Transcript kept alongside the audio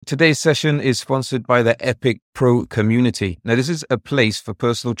Today's session is sponsored by the Epic Pro community. Now, this is a place for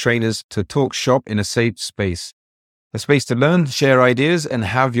personal trainers to talk shop in a safe space. A space to learn, share ideas, and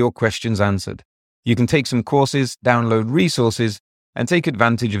have your questions answered. You can take some courses, download resources, and take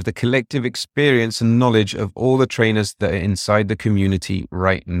advantage of the collective experience and knowledge of all the trainers that are inside the community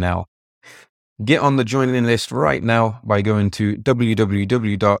right now. Get on the joining list right now by going to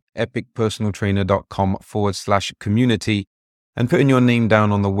www.epicpersonaltrainer.com/community and putting your name down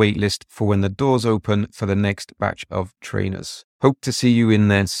on the wait list for when the doors open for the next batch of trainers. Hope to see you in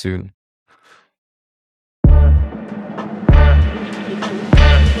there soon.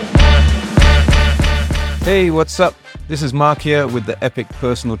 Hey, what's up? This is Mark here with the Epic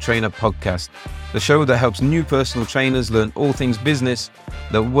Personal Trainer Podcast, the show that helps new personal trainers learn all things business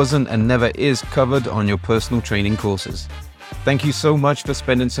that wasn't and never is covered on your personal training courses. Thank you so much for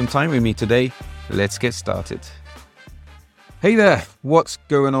spending some time with me today. Let's get started. Hey there, what's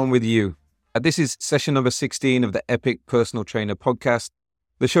going on with you? This is session number 16 of the Epic Personal Trainer Podcast,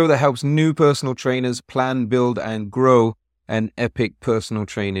 the show that helps new personal trainers plan, build, and grow an epic personal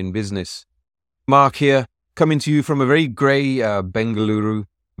training business. Mark here, coming to you from a very grey Bengaluru,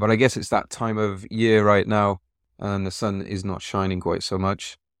 but I guess it's that time of year right now, and the sun is not shining quite so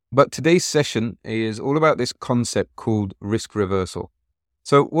much. But today's session is all about this concept called risk reversal.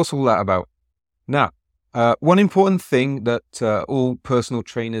 So what's all that about? Now, one important thing that all personal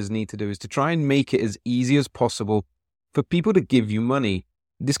trainers need to do is to try and make it as easy as possible for people to give you money.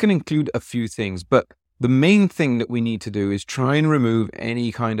 This can include a few things, but the main thing that we need to do is try and remove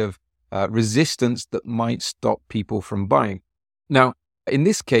any kind of resistance that might stop people from buying. Now, in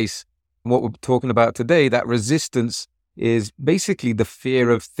this case, what we're talking about today, that resistance is basically the fear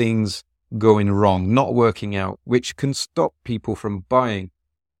of things going wrong, not working out, which can stop people from buying.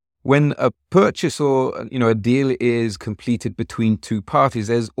 When a purchase or a deal is completed between two parties,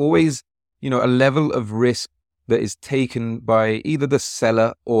 there's always a level of risk that is taken by either the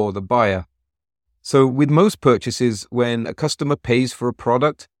seller or the buyer. So with most purchases, when a customer pays for a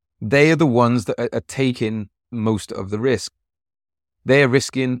product, they are the ones that are taking most of the risk. They are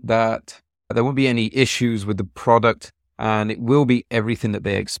risking that there won't be any issues with the product and it will be everything that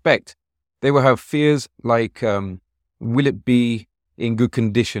they expect. They will have fears like, will it be in good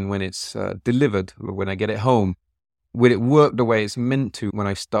condition when it's delivered, or when I get it home? Will it work the way it's meant to when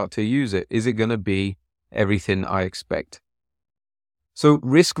I start to use it? Is it going to be everything I expect? So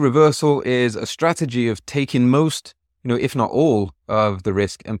risk reversal is a strategy of taking most, if not all of the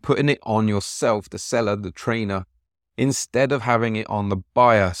risk and putting it on yourself, the seller, the trainer, instead of having it on the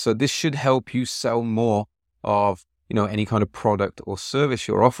buyer. So this should help you sell more of, any kind of product or service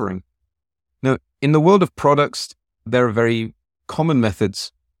you're offering. Now, in the world of products, there are very common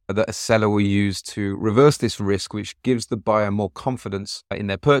methods that a seller will use to reverse this risk, which gives the buyer more confidence in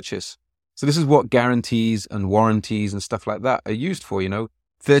their purchase. So this is what guarantees and warranties and stuff like that are used for,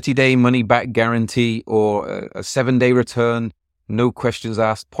 30-day money-back guarantee or a 7-day return, no questions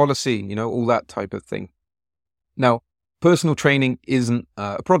asked policy, all that type of thing. Now, personal training isn't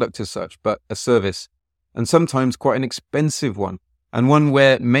a product as such, but a service, and sometimes quite an expensive one, and one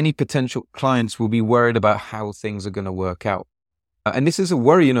where many potential clients will be worried about how things are going to work out. And this is a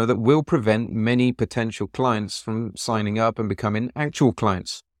worry, that will prevent many potential clients from signing up and becoming actual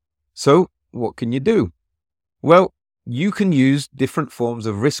clients. So what can you do? Well, you can use different forms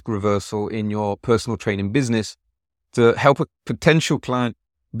of risk reversal in your personal training business to help a potential client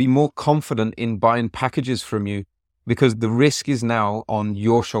be more confident in buying packages from you because the risk is now on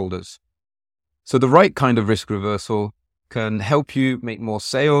your shoulders. So the right kind of risk reversal can help you make more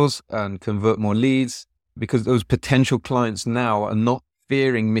sales and convert more leads because those potential clients now are not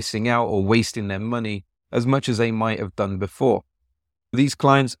fearing missing out or wasting their money as much as they might have done before. These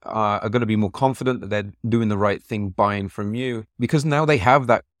clients are going to be more confident that they're doing the right thing buying from you because now they have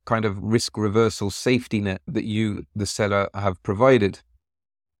that kind of risk reversal safety net that you, the seller, have provided.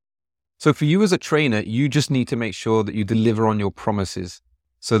 So for you as a trainer, you just need to make sure that you deliver on your promises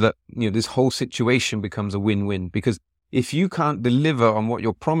so that this whole situation becomes a win-win. Because if you can't deliver on what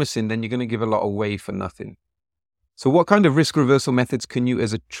you're promising, then you're going to give a lot away for nothing. So what kind of risk reversal methods can you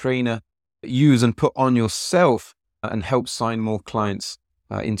as a trainer use and put on yourself and help sign more clients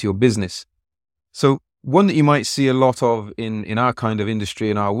into your business? So one that you might see a lot of in our kind of industry,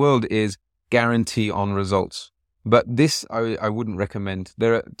 in our world, is guarantee on results. But this I wouldn't recommend.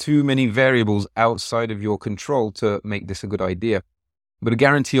 There are too many variables outside of your control to make this a good idea. But a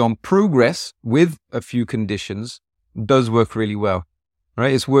guarantee on progress with a few conditions does work really well.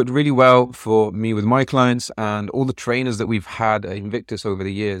 Right? It's worked really well for me with my clients and all the trainers that we've had at Invictus over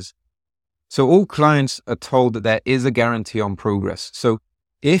the years. So all clients are told that there is a guarantee on progress. So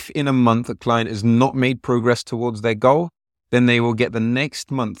If in a month a client has not made progress towards their goal, then they will get the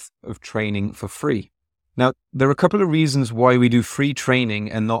next month of training for free. Now, there are a couple of reasons why we do free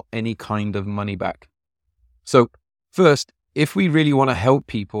training and not any kind of money back. So first, if we really want to help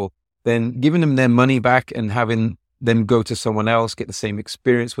people, then giving them their money back and having them go to someone else, get the same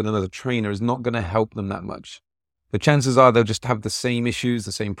experience with another trainer is not going to help them that much. The chances are they'll just have the same issues,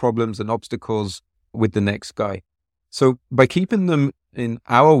 the same problems and obstacles with the next guy. So by keeping them in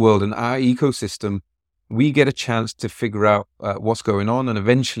our world and our ecosystem, we get a chance to figure out what's going on and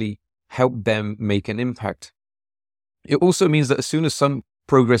eventually help them make an impact. It also means that as soon as some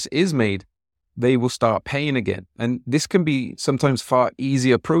progress is made, they will start paying again. And this can be sometimes far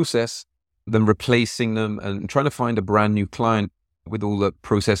easier process than replacing them and trying to find a brand new client with all the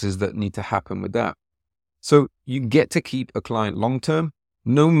processes that need to happen with that. So you get to keep a client long-term.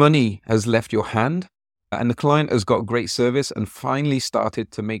 No money has left your hand and the client has got great service and finally started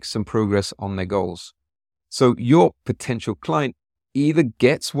to make some progress on their goals. So your potential client either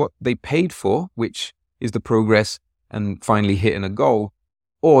gets what they paid for, which is the progress and finally hitting a goal,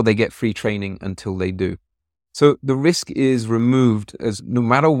 or they get free training until they do. So the risk is removed as no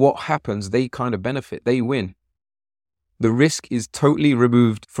matter what happens, they kind of benefit, they win. The risk is totally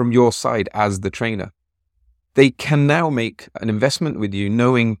removed from your side as the trainer. They can now make an investment with you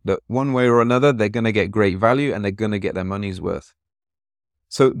knowing that one way or another, they're going to get great value and they're going to get their money's worth.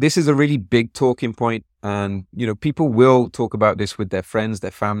 So this is a really big talking point. And, people will talk about this with their friends, their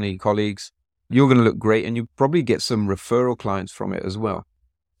family, colleagues. You're going to look great and you probably get some referral clients from it as well.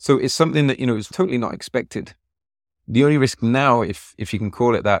 So it's something that, is totally not expected. The only risk now, if you can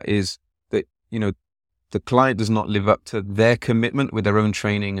call it that, is that, the client does not live up to their commitment with their own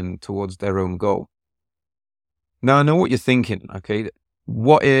training and towards their own goal. Now, I know what you're thinking, okay?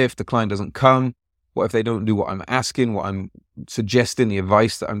 What if the client doesn't come? What if they don't do what I'm asking, what I'm suggesting, the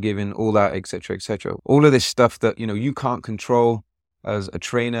advice that I'm giving, all that, et cetera, et cetera. All of this stuff that, you can't control as a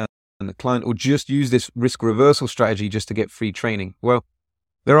trainer and the client, or just use this risk reversal strategy just to get free training. Well,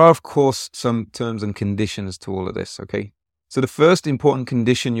 there are, of course, some terms and conditions to all of this, okay? So the first important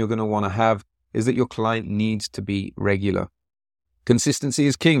condition you're going to want to have is that your client needs to be regular. Consistency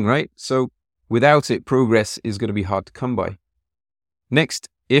is king, right? So without it, progress is going to be hard to come by. Next,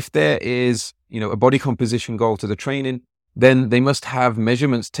 if there is, a body composition goal to the training, then they must have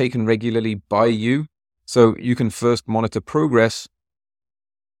measurements taken regularly by you. So you can first monitor progress,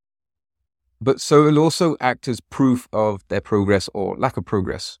 but so it'll also act as proof of their progress or lack of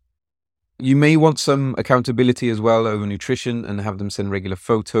progress. You may want some accountability as well over nutrition and have them send regular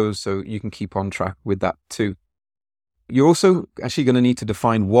photos so you can keep on track with that too. You're also actually going to need to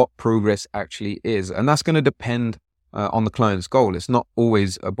define what progress actually is, and that's going to depend on the client's goal. It's not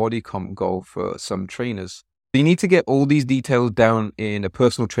always a body comp goal for some trainers. You need to get all these details down in a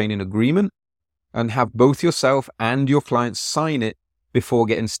personal training agreement and have both yourself and your client sign it before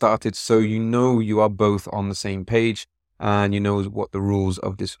getting started, so you are both on the same page and you know what the rules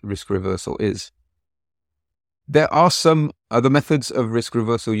of this risk reversal is. There are some other methods of risk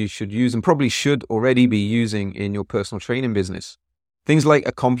reversal you should use and probably should already be using in your personal training business. Things like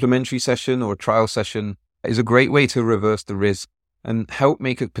a complimentary session or a trial session is a great way to reverse the risk and help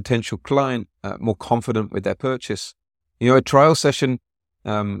make a potential client more confident with their purchase. A trial session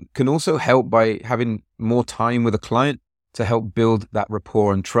can also help by having more time with a client to help build that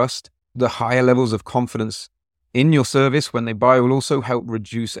rapport and trust. The higher levels of confidence in your service when they buy will also help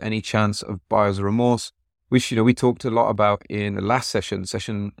reduce any chance of buyer's remorse, which we talked a lot about in the last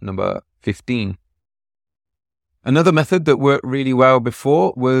session number 15. Another method that worked really well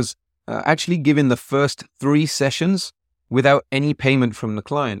before was actually giving the first 3 sessions without any payment from the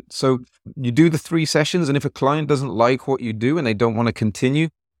client. So you do the 3 sessions, and if a client doesn't like what you do and they don't want to continue,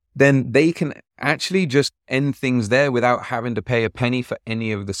 then they can actually just end things there without having to pay a penny for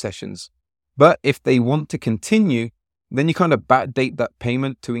any of the sessions. But if they want to continue, then you kind of backdate that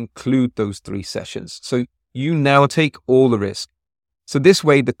payment to include those 3 sessions. So you now take all the risk. So this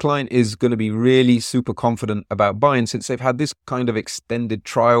way, the client is going to be really super confident about buying since they've had this kind of extended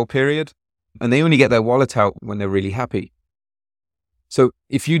trial period and they only get their wallet out when they're really happy. So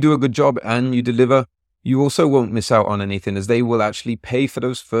if you do a good job and you deliver, you also won't miss out on anything, as they will actually pay for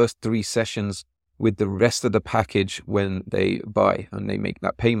those first 3 sessions with the rest of the package when they buy and they make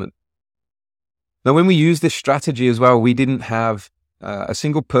that payment. Now, when we use this strategy as well, we didn't have a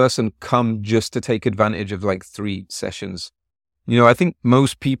single person come just to take advantage of like 3 sessions. I think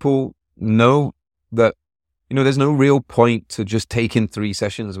most people know that, there's no real point to just taking 3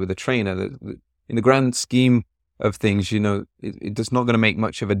 sessions with a trainer. In the grand scheme of things, it's not going to make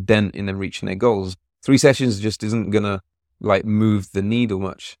much of a dent in them reaching their goals. 3 sessions just isn't going to move the needle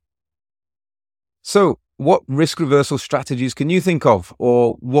much. So what risk reversal strategies can you think of,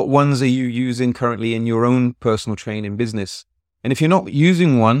 or what ones are you using currently in your own personal training business? And if you're not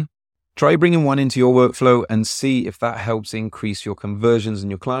using one, try bringing one into your workflow and see if that helps increase your conversions in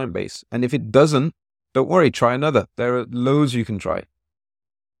your client base. And if it doesn't, don't worry, try another. There are loads you can try.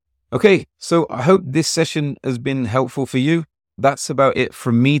 Okay, so I hope this session has been helpful for you. That's about it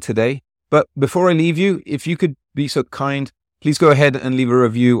from me today. But before I leave you, if you could be so kind, please go ahead and leave a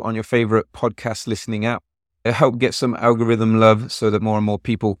review on your favorite podcast listening app. It'll help get some algorithm love so that more and more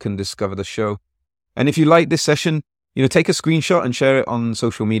people can discover the show. And if you like this session, take a screenshot and share it on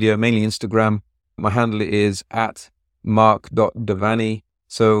social media, mainly Instagram. My handle is @mark.devaney.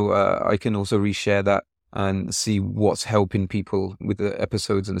 So I can also reshare that and see what's helping people with the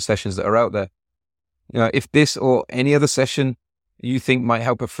episodes and the sessions that are out there. If this or any other session you think might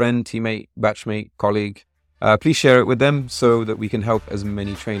help a friend, teammate, batchmate, colleague, please share it with them so that we can help as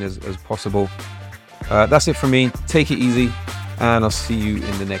many trainers as possible. That's it from me. Take it easy, and I'll see you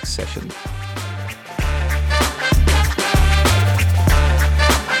in the next session.